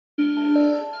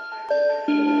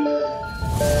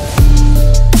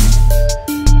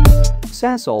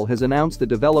Sasol has announced the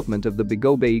development of the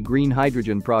Boegoebaai green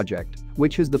hydrogen project,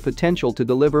 which has the potential to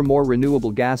deliver more renewable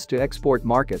gas to export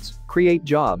markets, create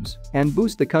jobs, and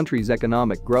boost the country's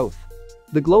economic growth.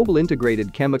 The global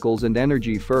integrated chemicals and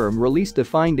energy firm released the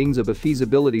findings of a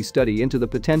feasibility study into the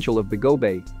potential of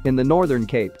Boegoebaai in the Northern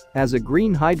Cape as a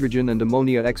green hydrogen and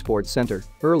ammonia export center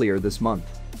earlier this month.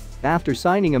 After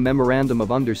signing a memorandum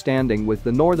of understanding with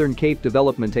the Northern Cape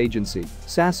Development Agency,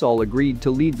 Sasol agreed to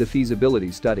lead the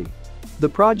feasibility study. The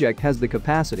project has the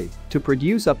capacity to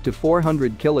produce up to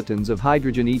 400 kilotons of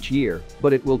hydrogen each year,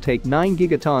 but it will take 9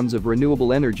 gigatons of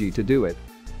renewable energy to do it.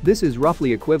 This is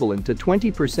roughly equivalent to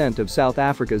 20% of South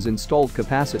Africa's installed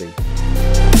capacity.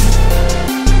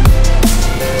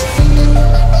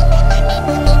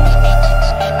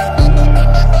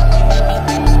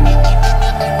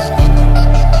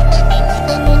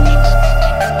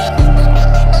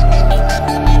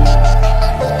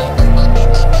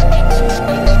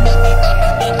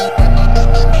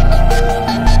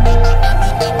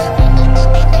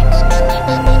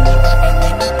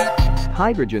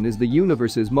 Hydrogen is the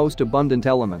universe's most abundant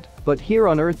element, but here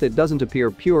on Earth it doesn't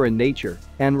appear pure in nature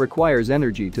and requires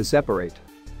energy to separate.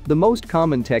 The most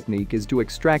common technique is to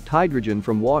extract hydrogen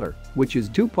from water, which is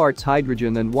 2 parts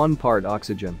hydrogen and 1 part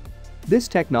oxygen. This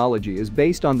technology is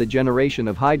based on the generation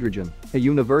of hydrogen, a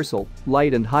universal,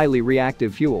 light and highly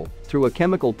reactive fuel, through a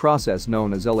chemical process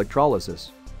known as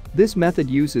electrolysis. This method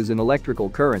uses an electrical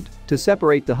current to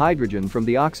separate the hydrogen from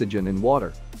the oxygen in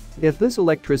water. If this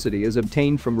electricity is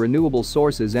obtained from renewable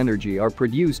sources, energy are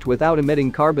produced without emitting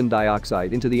carbon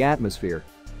dioxide into the atmosphere.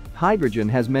 Hydrogen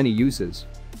has many uses.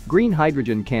 Green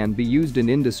hydrogen can be used in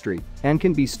industry and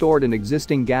can be stored in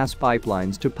existing gas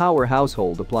pipelines to power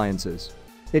household appliances.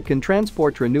 It can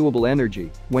transport renewable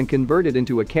energy when converted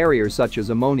into a carrier such as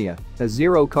ammonia, a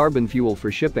zero-carbon fuel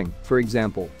for shipping, for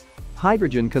example.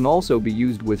 Hydrogen can also be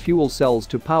used with fuel cells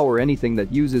to power anything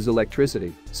that uses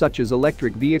electricity, such as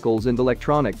electric vehicles and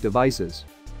electronic devices.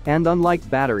 And unlike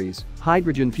batteries,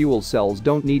 hydrogen fuel cells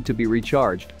don't need to be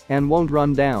recharged and won't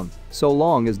run down so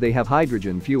long as they have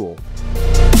hydrogen fuel.